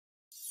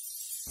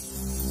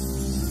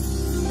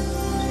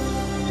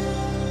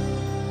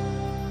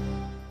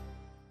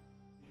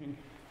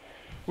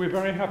We're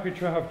very happy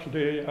to have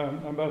today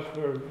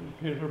Ambassador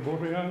Peter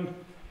Burian,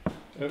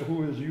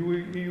 who is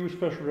EU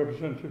Special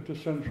Representative to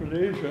Central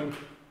Asia,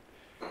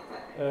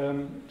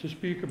 to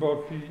speak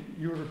about the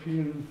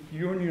European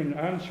Union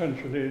and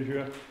Central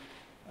Asia,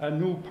 a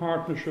new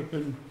partnership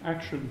in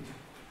action.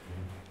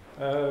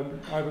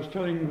 I was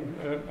telling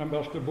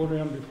Ambassador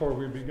Burian before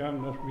we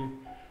began that we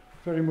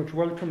very much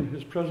welcome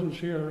his presence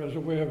here as a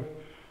way of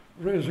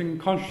raising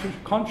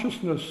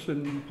consciousness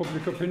in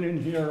public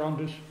opinion here on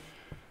this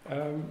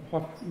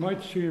what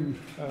might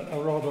seem a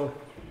rather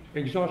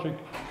exotic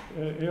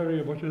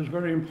area, but is a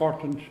very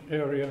important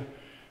area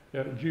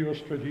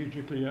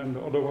geostrategically and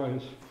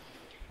otherwise.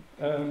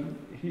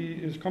 He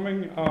is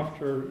coming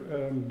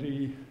after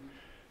the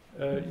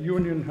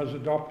Union has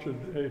adopted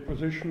a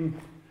position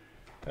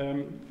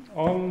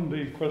on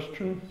the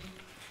question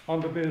on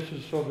the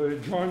basis of a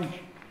joint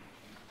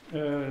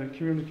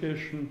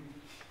communication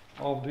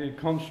of the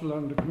Council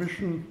and the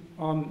Commission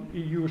on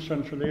EU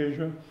Central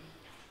Asia,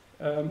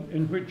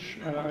 in which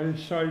I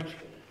cite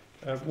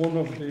one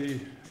of the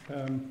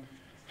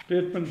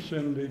statements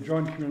in the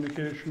joint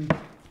communication.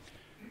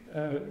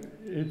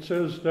 It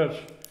says that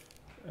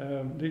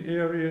the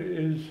area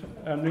is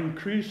an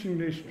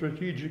increasingly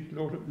strategic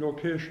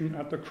location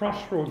at the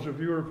crossroads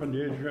of Europe and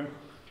Asia,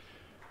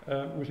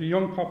 with a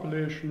young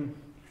population,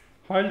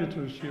 high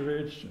literacy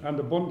rates, and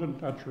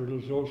abundant natural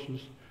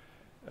resources,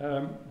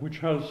 which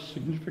has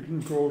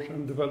significant growth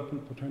and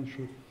development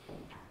potential.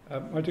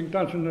 I think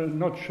that, in a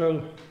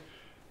nutshell,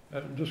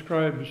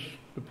 describes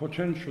the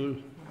potential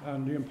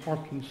and the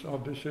importance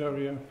of this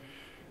area.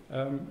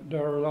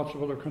 There are lots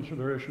of other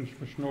considerations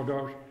which no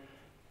doubt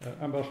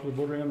Ambassador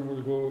Burian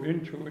will go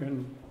into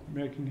in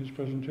making his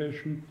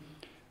presentation.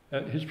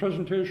 His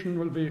presentation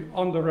will be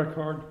on the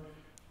record.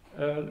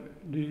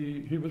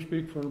 He will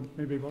speak for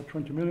maybe about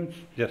 20 minutes.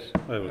 Yes,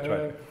 I will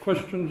try.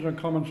 Questions and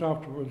comments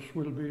afterwards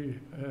will be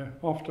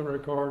off the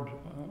record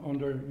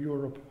under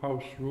Europe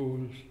House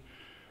rules.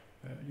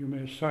 You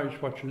may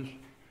cite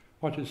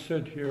what is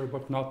said here,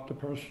 but not the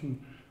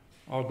person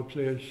or the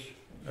place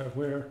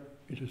where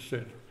it is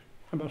said.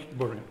 Ambassador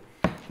Burian.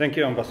 Thank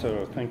you,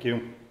 Ambassador. Thank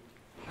you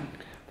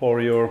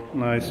for your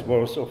nice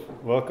words of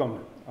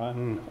welcome.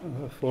 And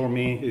for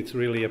me, it's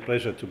really a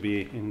pleasure to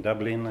be in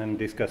Dublin and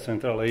discuss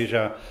Central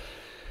Asia.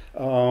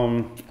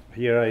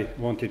 Here I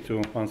wanted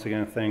to once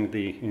again thank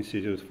the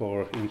Institute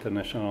for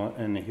International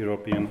and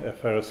European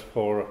Affairs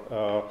for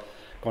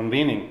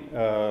convening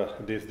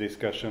this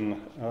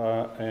discussion,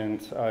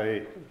 and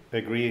I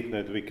agree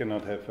that we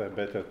cannot have a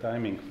better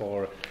timing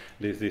for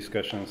this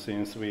discussion,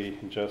 since we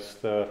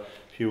just a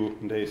few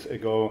days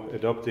ago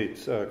adopted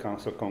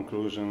Council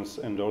conclusions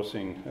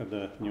endorsing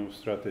the new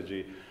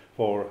strategy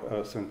for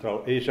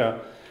Central Asia.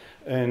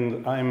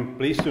 And I'm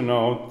pleased to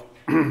note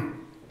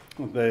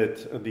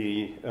that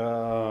the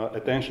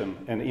attention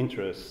and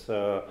interest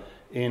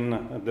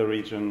in the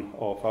region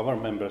of our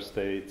member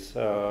states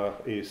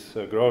is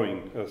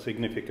growing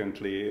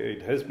significantly.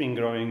 It has been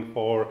growing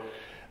for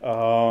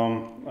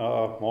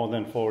more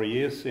than 4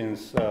 years,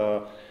 since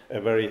a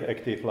very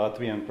active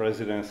Latvian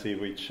presidency,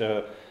 which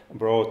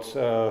brought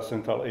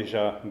Central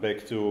Asia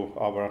back to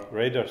our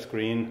radar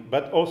screen.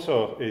 But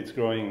also it's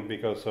growing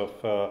because of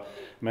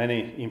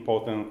many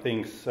important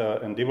things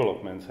and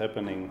developments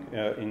happening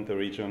in the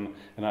region.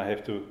 And I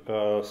have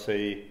to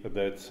say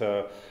that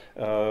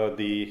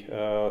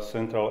the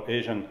Central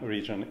Asian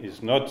region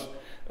is not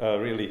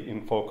really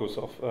in focus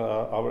of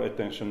our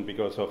attention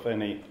because of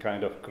any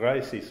kind of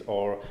crisis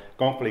or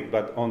conflict,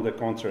 but on the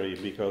contrary,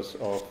 because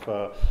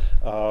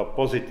of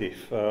positive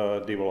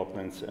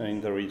developments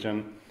in the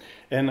region.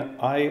 And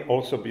I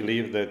also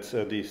believe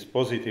that these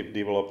positive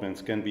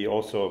developments can be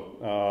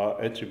also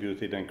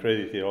attributed and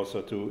credited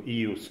also to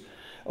EU's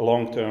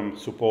long-term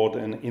support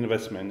and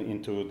investment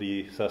into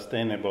the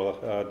sustainable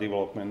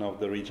development of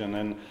the region,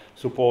 and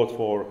support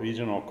for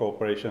regional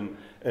cooperation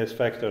as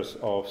factors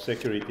of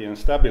security and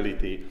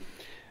stability.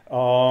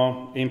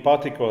 In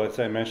particular, as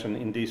I mentioned,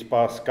 in these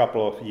past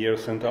couple of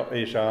years, Central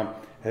Asia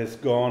has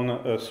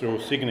gone through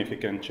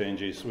significant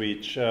changes,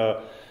 which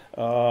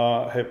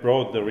have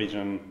brought the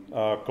region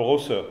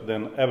closer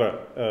than ever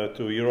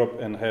to Europe,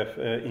 and have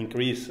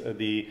increased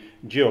the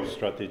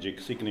geostrategic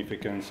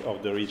significance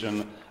of the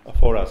region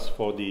for us,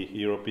 for the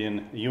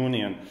European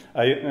Union.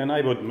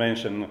 I would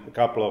mention a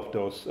couple of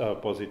those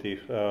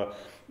positive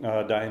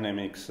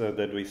dynamics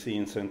that we see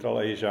in Central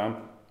Asia,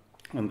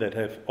 and that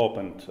have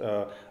opened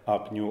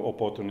up new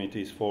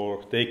opportunities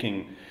for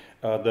taking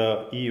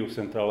the EU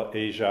Central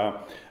Asia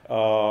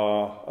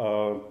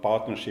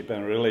partnership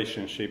and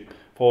relationship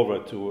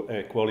forward to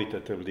a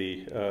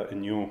qualitatively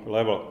new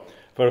level.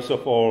 First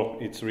of all,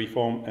 its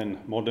reform and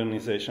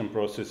modernization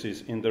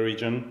processes in the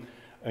region.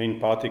 In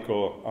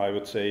particular, I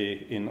would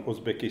say in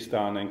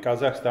Uzbekistan and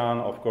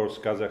Kazakhstan. Of course,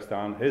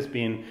 Kazakhstan has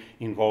been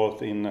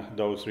involved in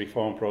those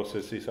reform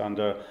processes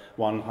under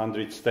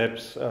 100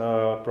 Steps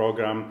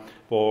program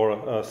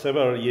for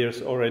several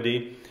years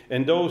already.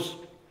 And those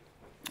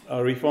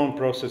reform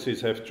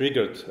processes have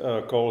triggered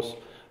calls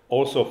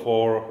also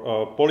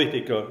for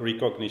political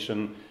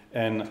recognition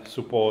and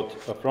support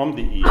from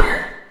the EU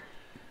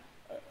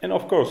And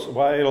of course,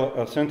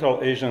 while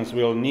Central Asians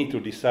will need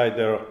to decide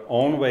their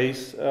own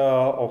ways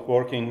of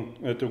working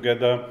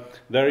together,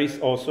 there is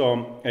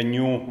also a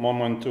new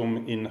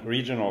momentum in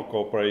regional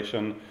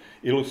cooperation,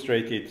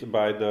 illustrated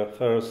by the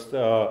first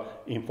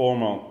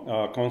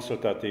informal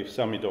consultative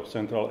summit of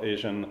Central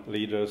Asian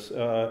leaders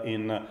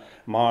in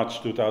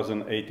March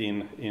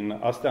 2018 in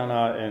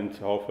Astana, and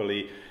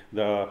hopefully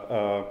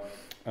the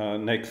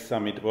next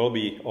summit will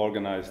be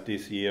organized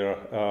this year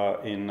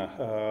in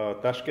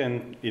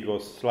Tashkent. It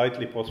was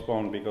slightly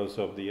postponed because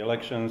of the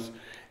elections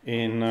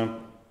in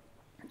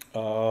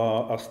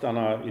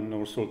Astana, in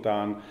Nur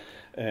Sultan,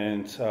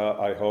 and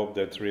I hope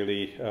that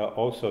really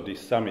also these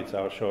summits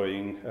are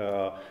showing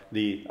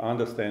the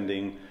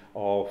understanding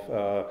of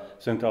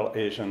Central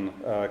Asian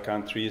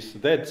countries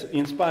that,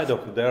 in spite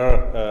of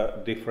their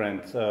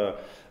different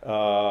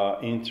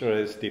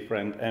interests,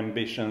 different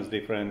ambitions,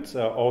 different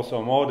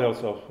also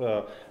models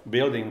of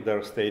building their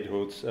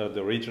statehoods,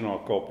 the regional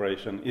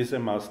cooperation is a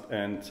must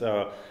and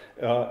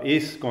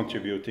is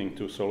contributing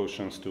to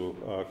solutions to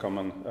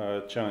common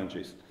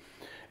challenges.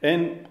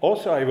 And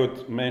also I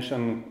would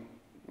mention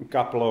a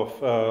couple of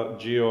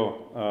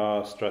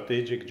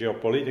strategic,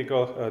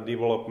 geopolitical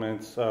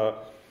developments.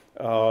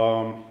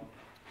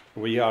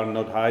 We are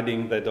not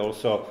hiding that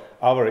also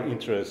our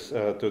interest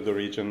to the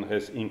region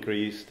has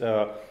increased,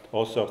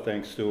 also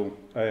thanks to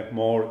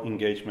more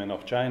engagement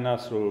of China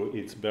through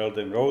its Belt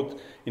and Road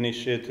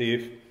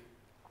initiative.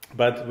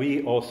 But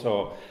we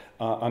also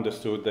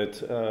understood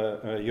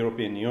that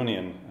European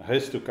Union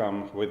has to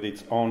come with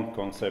its own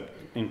concept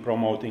in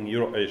promoting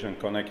Euro-Asian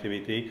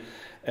connectivity.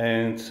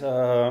 And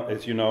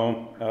as you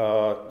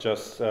know,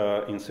 just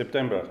in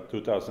September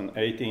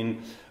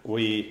 2018,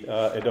 we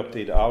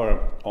adopted our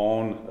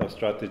own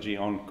strategy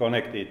on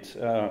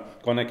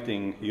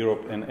connecting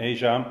Europe and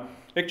Asia,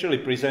 actually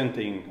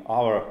presenting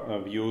our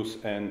views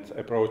and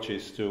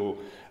approaches to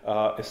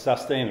a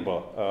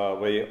sustainable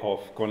way of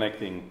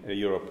connecting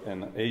Europe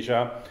and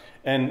Asia.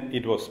 And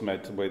it was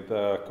met with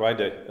quite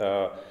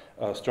a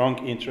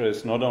strong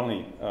interest, not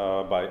only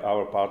by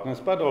our partners,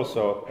 but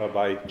also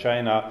by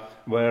China,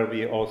 where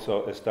we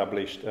also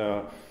established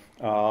a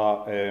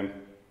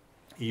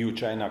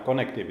EU-China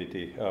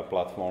connectivity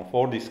platform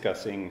for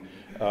discussing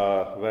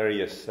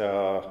various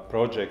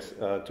projects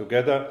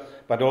together.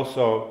 But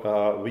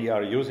also we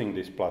are using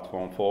this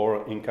platform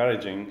for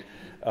encouraging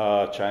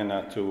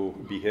China to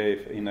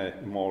behave in a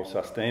more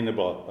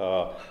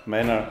sustainable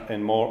manner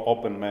and more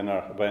open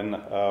manner when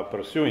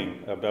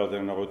pursuing a Belt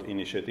and Road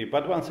initiative.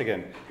 But once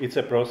again, it's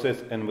a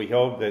process, and we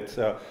hope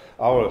that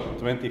our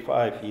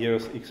 25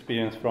 years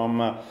experience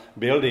from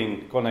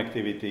building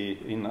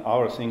connectivity in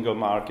our single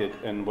market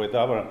and with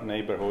our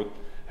neighborhood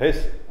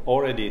has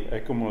already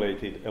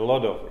accumulated a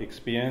lot of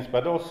experience,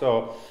 but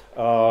also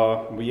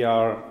we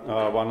are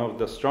one of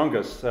the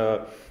strongest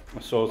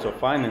source of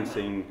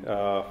financing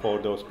for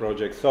those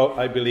projects. So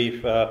I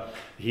believe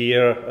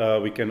here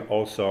we can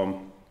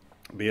also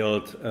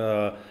build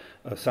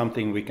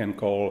something we can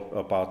call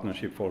a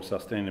partnership for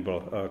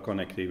sustainable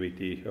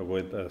connectivity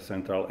with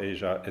Central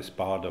Asia as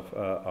part of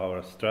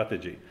our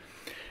strategy.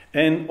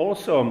 And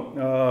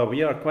also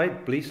we are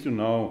quite pleased to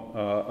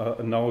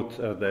note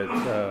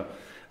that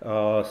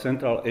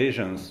Central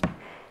Asians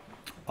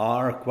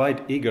are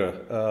quite eager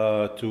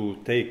to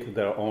take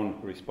their own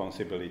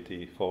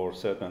responsibility for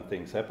certain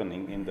things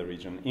happening in the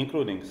region,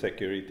 including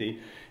security,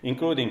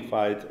 including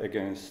fight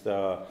against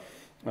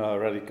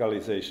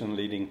radicalization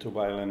leading to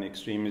violent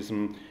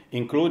extremism,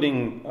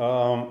 including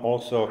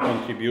also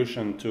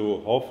contribution to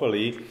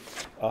hopefully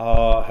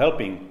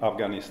helping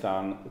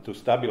Afghanistan to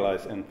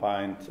stabilize and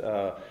find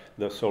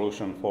the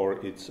solution for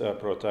its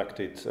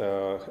protracted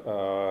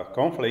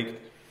conflict.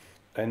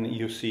 And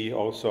you see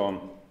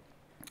also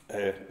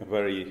a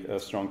very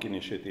strong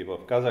initiative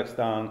of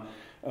Kazakhstan,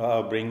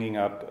 bringing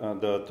up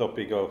the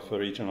topic of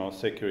regional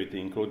security,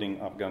 including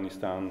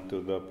Afghanistan,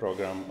 to the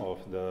program of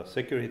the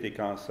Security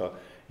Council.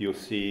 You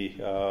see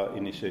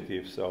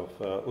initiatives of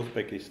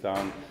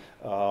Uzbekistan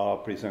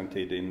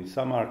presented in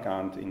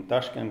Samarkand, in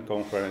Tashkent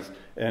conference,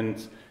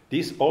 and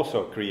this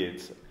also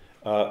creates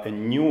a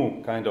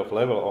new kind of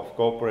level of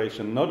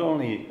cooperation, not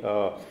only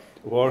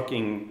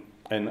working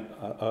and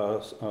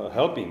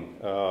helping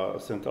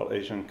Central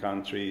Asian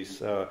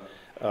countries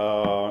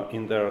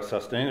in their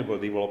sustainable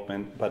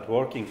development, but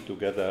working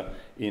together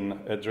in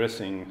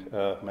addressing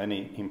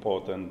many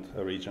important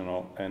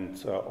regional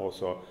and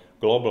also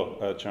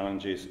global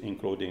challenges,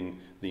 including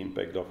the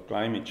impact of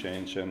climate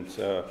change and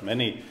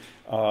many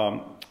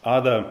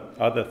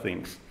other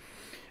things.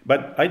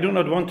 But I do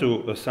not want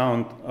to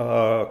sound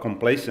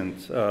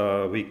complacent.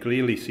 We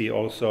clearly see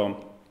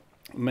also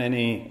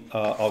many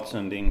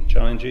outstanding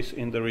challenges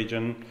in the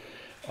region.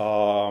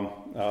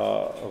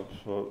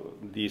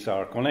 These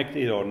are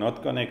connected or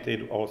not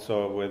connected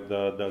also with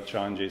the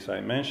challenges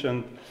I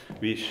mentioned.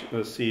 We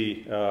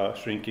see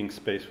shrinking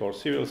space for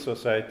civil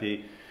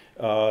society,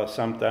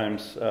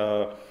 sometimes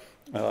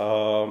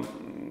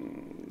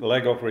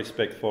lack of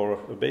respect for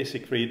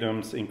basic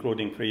freedoms,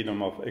 including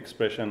freedom of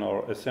expression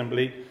or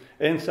assembly,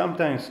 and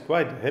sometimes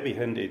quite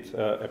heavy-handed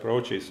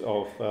approaches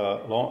of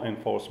law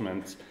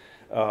enforcement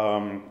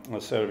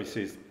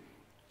services,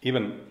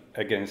 even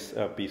against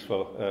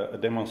peaceful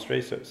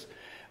demonstrators.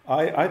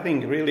 I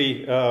think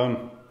really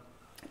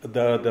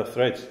the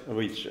threats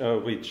which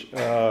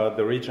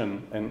the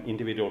region and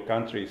individual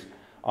countries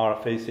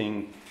are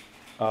facing,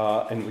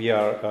 and we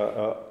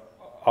are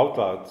out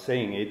loud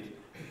saying it,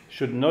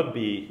 should not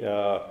be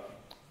a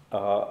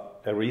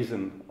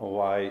reason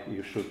why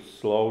you should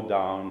slow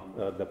down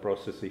the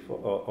process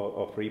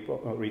of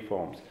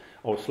reforms,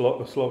 or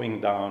slowing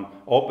down,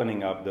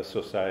 opening up the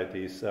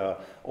societies,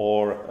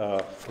 or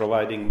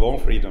providing more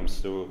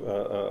freedoms to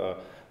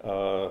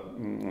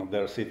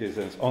their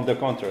citizens. On the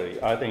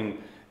contrary, I think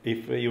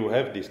if you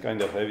have this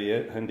kind of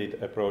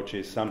heavy-handed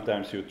approaches,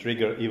 sometimes you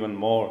trigger even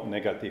more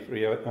negative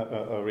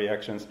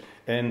reactions.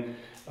 And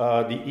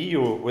the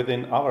EU,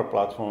 within our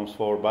platforms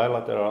for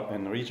bilateral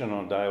and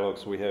regional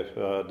dialogues, we have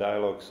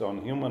dialogues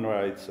on human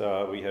rights,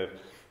 we have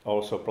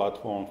also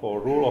platform for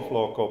rule of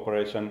law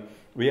cooperation.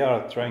 We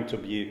are trying to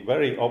be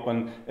very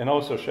open and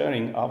also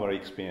sharing our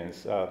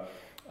experience,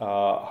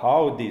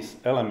 how these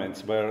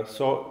elements were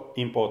so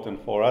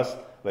important for us,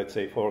 let's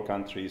say 4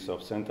 countries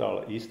of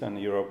Central Eastern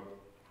Europe,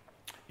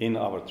 in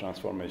our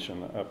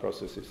transformation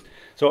processes.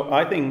 So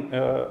I think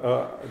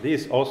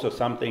this is also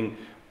something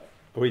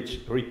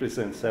which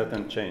represents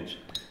certain change.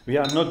 We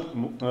are not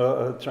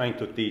trying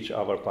to teach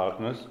our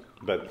partners,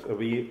 but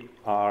we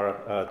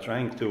are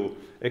trying to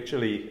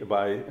actually,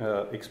 by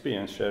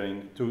experience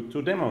sharing,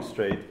 to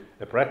demonstrate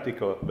a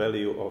practical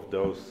value of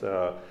those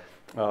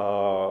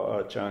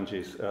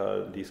challenges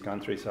these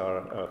countries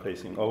are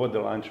facing. Over the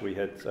lunch we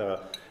had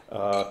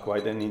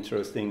quite an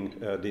interesting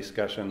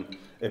discussion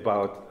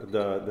about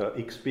the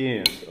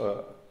experience,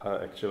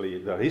 actually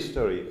the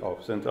history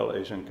of Central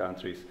Asian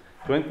countries.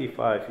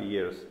 25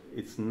 years,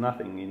 it's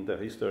nothing in the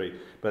history,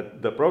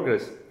 but the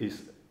progress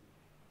is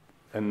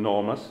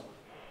enormous.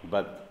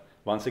 But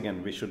once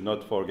again, we should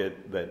not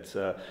forget that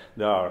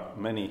there are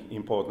many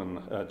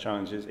important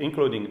challenges,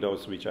 including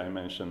those which I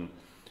mentioned: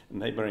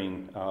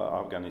 neighboring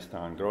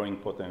Afghanistan, growing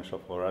potential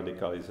for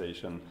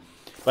radicalization,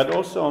 but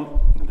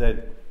also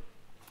that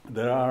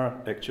there are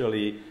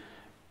actually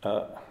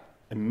 1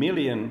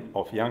 million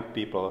of young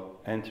people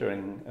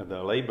entering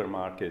the labor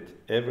market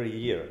every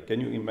year. Can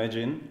you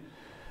imagine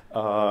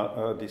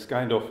this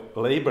kind of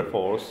labor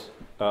force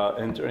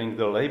entering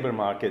the labor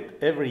market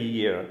every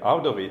year?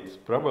 Out of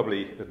it,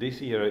 probably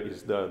this year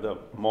is the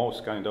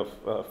most kind of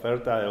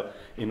fertile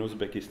in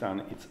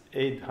Uzbekistan. It's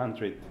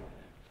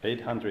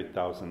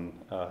 800,000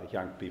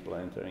 young people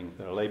entering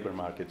the labor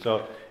market.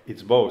 So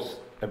it's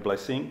both a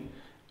blessing,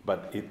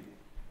 but it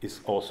is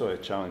also a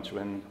challenge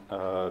when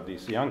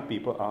these young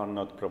people are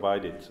not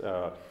provided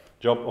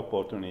job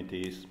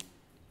opportunities.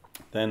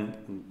 Then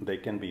they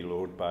can be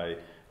lured by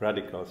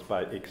radicals,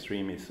 by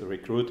extremists,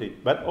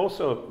 recruited, but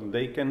also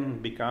they can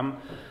become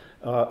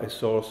a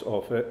source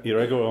of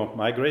irregular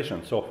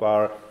migration. So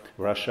far,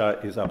 Russia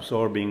is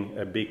absorbing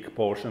a big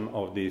portion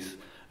of this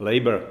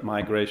labor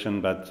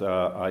migration, but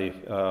I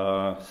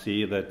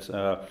see that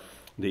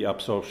the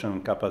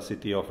absorption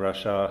capacity of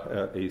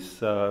Russia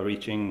is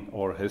reaching,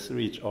 or has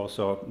reached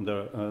also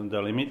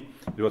the limit.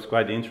 It was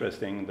quite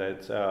interesting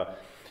that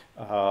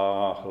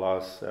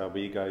last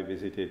week I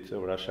visited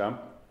Russia.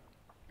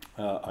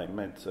 I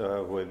met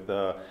with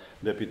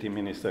Deputy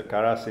Minister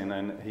Karasin,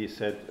 and he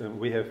said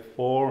we have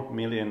 4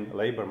 million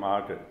labor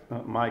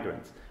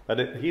migrants.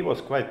 But he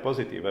was quite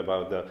positive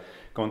about the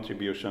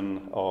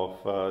contribution of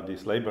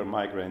these labor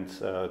migrants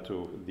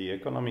to the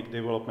economic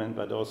development,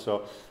 but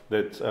also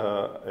that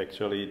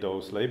actually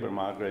those labor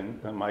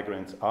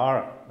migrants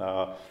are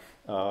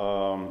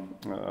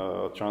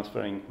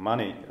transferring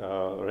money,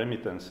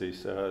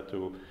 remittances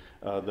to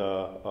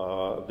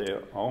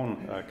their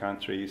own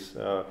countries,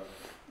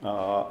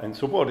 and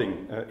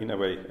supporting, in a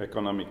way,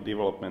 economic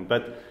development.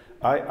 But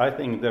I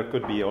think there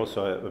could be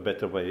also a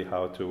better way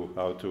how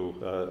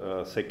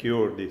to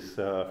secure this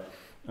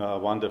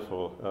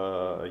wonderful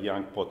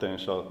young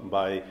potential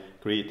by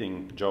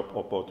creating job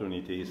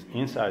opportunities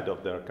inside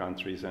of their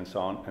countries and so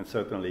on. And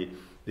certainly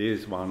this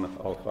is one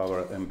of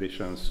our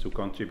ambitions, to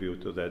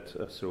contribute to that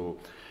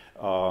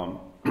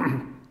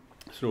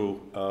through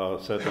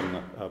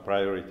certain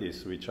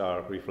priorities which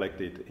are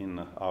reflected in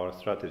our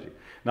strategy.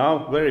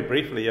 Now, very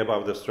briefly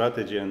about the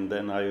strategy, and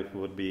then I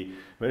would be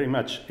very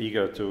much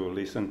eager to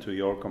listen to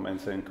your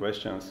comments and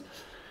questions.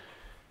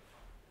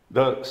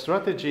 The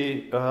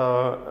strategy,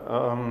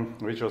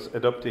 which was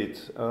adopted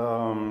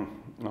on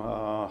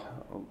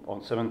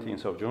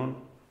 17th of June,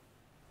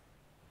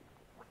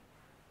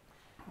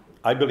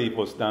 I believe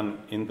was done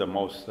in the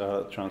most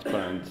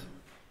transparent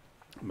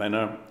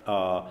manner.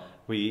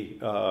 We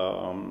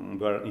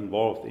were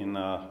involved in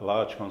a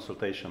large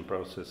consultation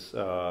process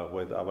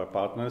with our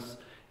partners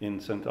in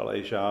Central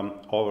Asia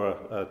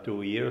over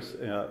 2 years,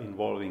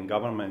 involving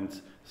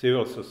governments,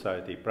 civil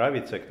society,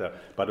 private sector,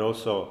 but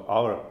also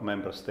our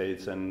member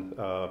states and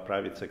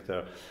private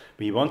sector.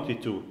 We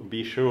wanted to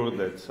be sure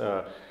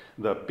that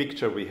the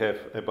picture we have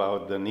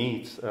about the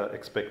needs,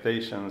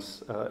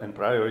 expectations and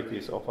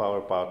priorities of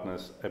our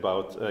partners,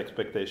 about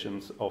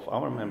expectations of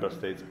our member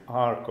states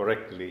are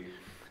correctly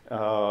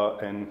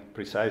and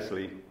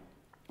precisely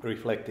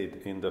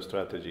reflected in the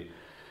strategy.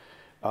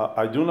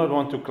 I do not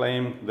want to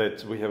claim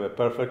that we have a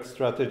perfect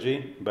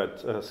strategy,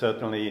 but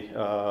certainly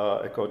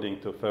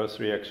according to first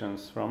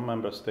reactions from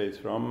member states,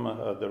 from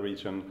the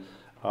region,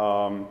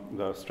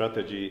 the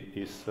strategy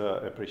is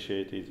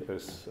appreciated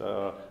as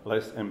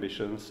less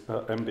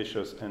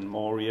ambitious and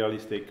more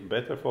realistic,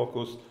 better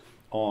focused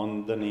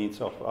on the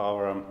needs of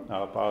our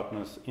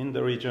partners in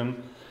the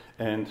region,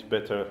 and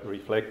better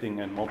reflecting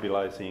and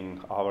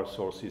mobilizing our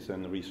sources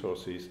and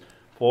resources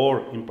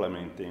for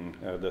implementing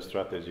the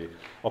strategy.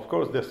 Of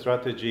course, the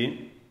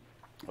strategy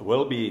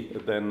will be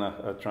then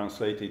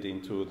translated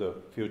into the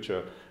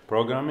future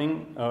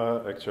programming.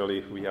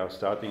 Actually, we are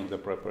starting the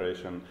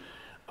preparation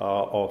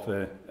of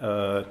a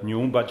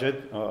new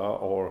budget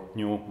or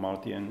new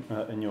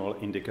multi-annual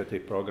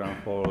indicative program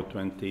for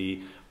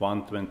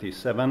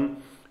 21-27,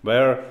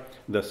 where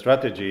the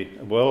strategy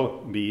will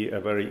be a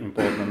very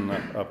important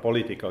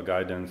political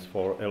guidance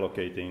for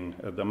allocating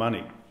the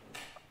money.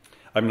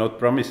 I'm not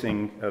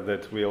promising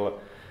that we'll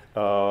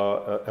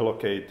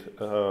allocate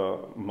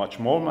much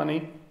more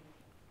money,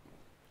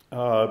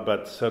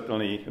 but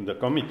certainly the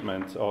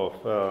commitment of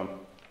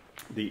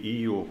the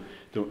EU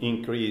to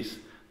increase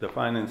the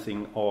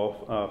financing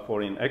of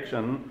foreign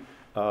action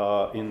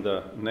in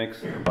the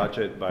next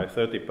budget by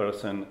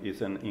 30%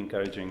 is an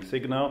encouraging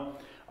signal.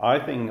 I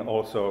think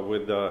also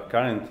with the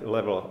current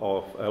level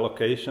of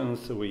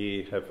allocations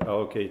we have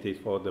allocated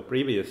for the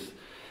previous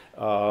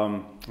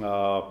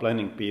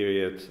planning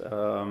period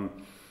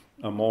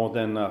more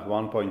than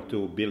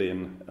 1.2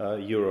 billion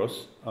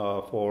euros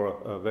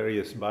for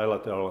various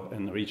bilateral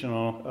and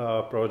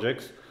regional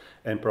projects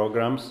and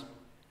programs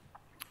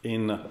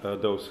in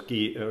those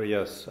key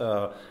areas,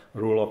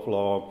 rule of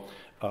law,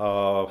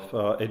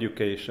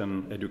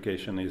 education.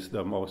 Education is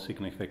the most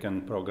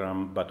significant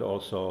program, but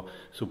also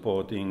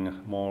supporting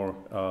more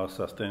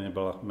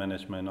sustainable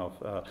management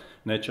of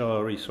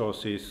natural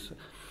resources.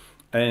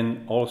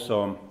 And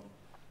also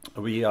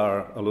we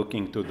are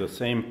looking to the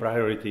same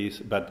priorities,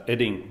 but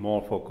adding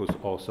more focus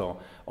also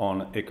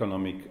on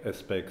economic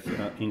aspects,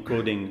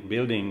 including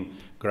building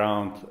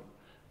ground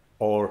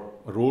or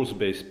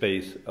rules-based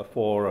space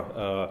for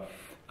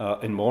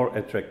a more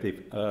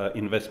attractive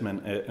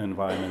investment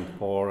environment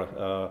for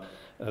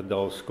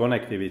those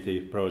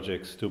connectivity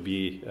projects to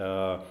be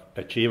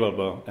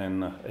achievable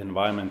and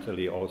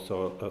environmentally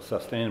also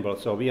sustainable.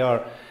 So we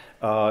are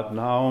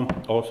now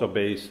also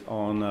based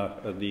on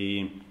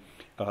the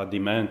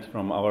demand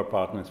from our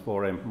partners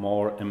for a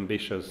more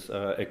ambitious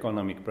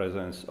economic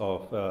presence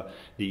of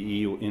the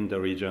EU in the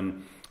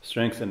region,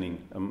 strengthening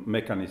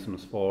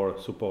mechanisms for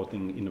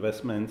supporting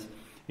investments,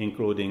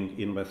 including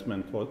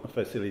investment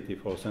facility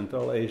for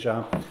Central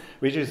Asia,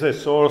 which is a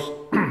source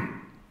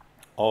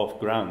of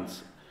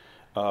grants,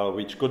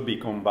 which could be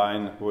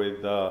combined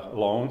with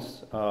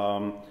loans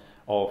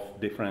of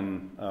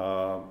different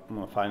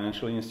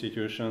financial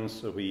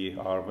institutions. We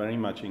are very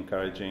much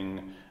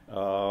encouraging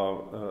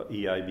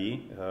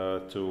EIB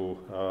to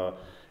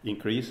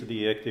increase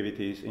the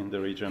activities in the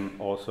region,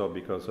 also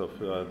because of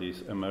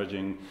these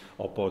emerging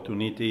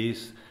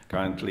opportunities.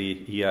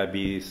 Currently,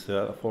 EIB is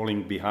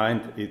falling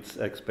behind its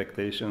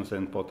expectations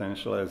and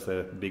potential as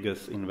the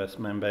biggest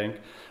investment bank,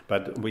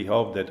 but we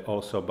hope that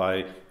also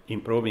by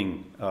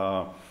improving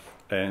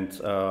and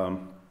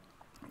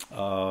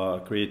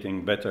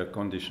creating better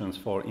conditions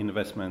for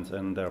investments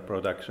and their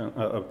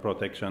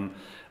protection,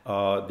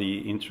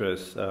 the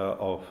interests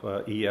of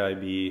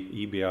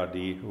EIB,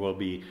 EBRD will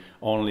be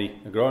only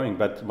growing.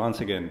 But once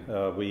again,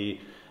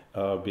 we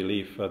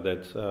believe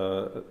that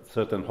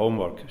certain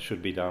homework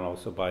should be done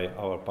also by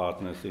our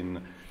partners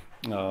in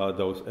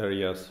those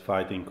areas: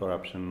 fighting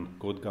corruption,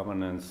 good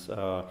governance,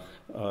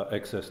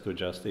 access to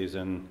justice,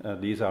 and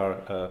these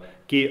are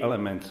key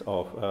elements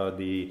of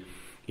the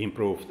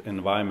improved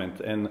environment.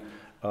 And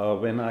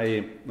when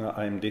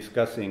I'm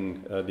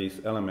discussing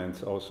these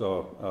elements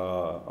also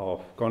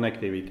of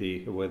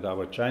connectivity with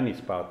our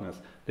Chinese partners,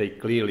 they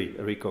clearly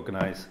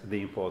recognize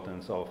the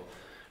importance of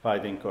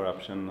fighting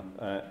corruption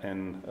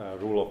and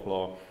rule of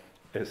law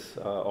as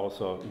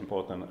also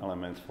important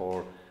elements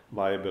for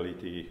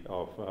viability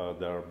of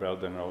their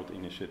Belt and Road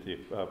Initiative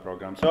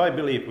program. So I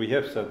believe we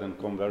have certain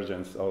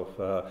convergence of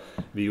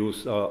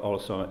views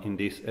also in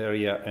this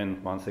area,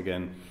 and once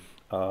again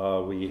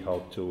we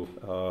hope to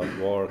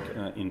work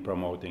in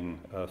promoting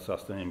a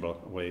sustainable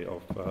way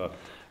of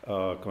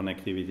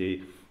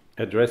connectivity,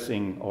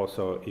 addressing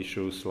also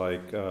issues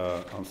like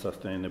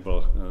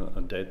unsustainable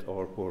debt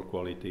or poor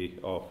quality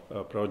of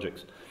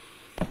projects.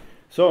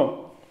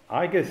 So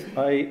I guess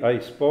I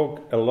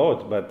spoke a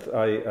lot, but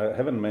I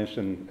haven't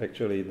mentioned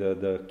actually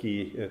the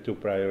key two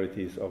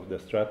priorities of the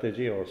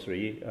strategy, or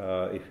three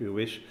if you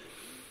wish,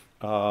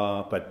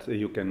 but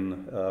you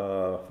can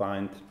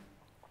find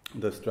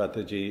the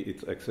strategy.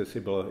 It's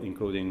accessible,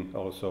 including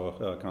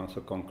also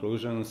council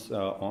conclusions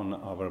on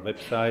our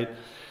website.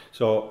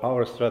 So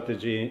our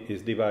strategy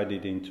is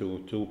divided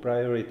into two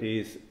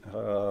priorities,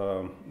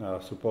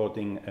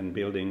 supporting and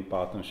building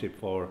partnership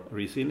for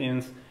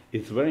resilience.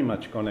 It's very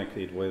much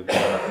connected with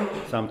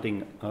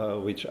something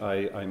which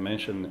I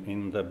mentioned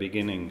in the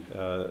beginning,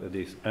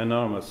 these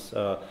enormous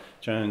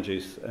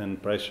challenges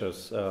and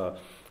pressures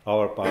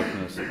our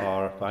partners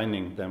are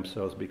finding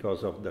themselves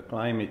because of the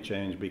climate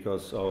change,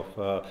 because of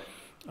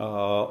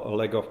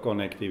lack of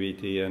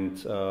connectivity,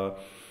 and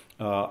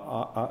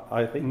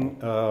I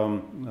think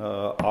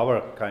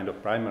our kind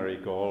of primary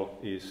goal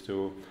is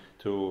to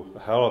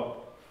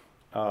help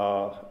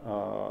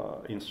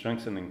in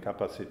strengthening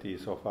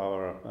capacities of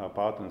our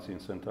partners in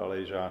Central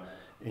Asia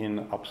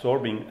in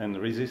absorbing and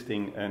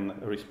resisting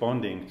and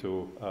responding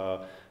to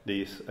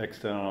these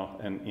external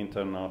and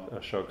internal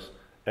shocks,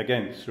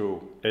 again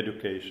through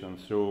education,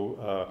 through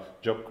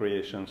job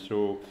creation,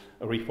 through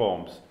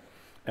reforms.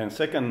 And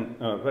second,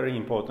 very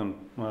important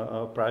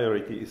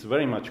priority is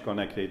very much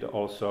connected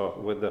also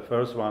with the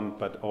first one,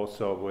 but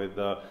also with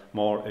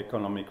more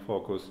economic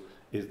focus,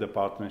 is the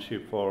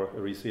partnership for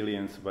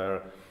resilience,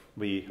 where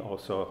we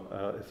also,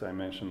 as I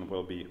mentioned,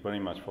 will be very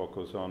much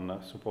focused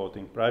on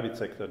supporting private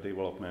sector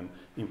development,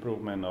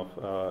 improvement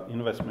of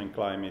investment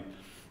climate,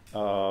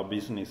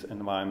 business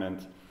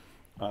environment,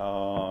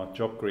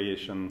 job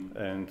creation,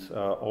 and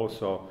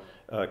also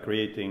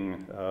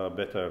creating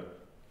better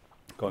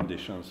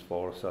conditions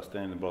for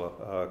sustainable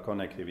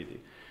connectivity.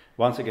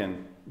 Once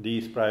again,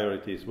 these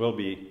priorities will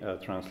be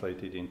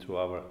translated into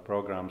our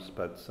programs,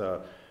 but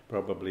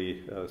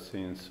probably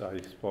since I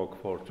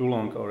spoke for too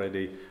long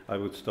already, I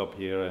would stop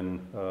here and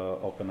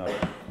open up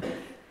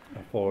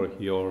for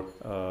your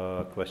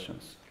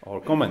questions or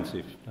comments,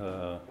 if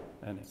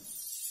any.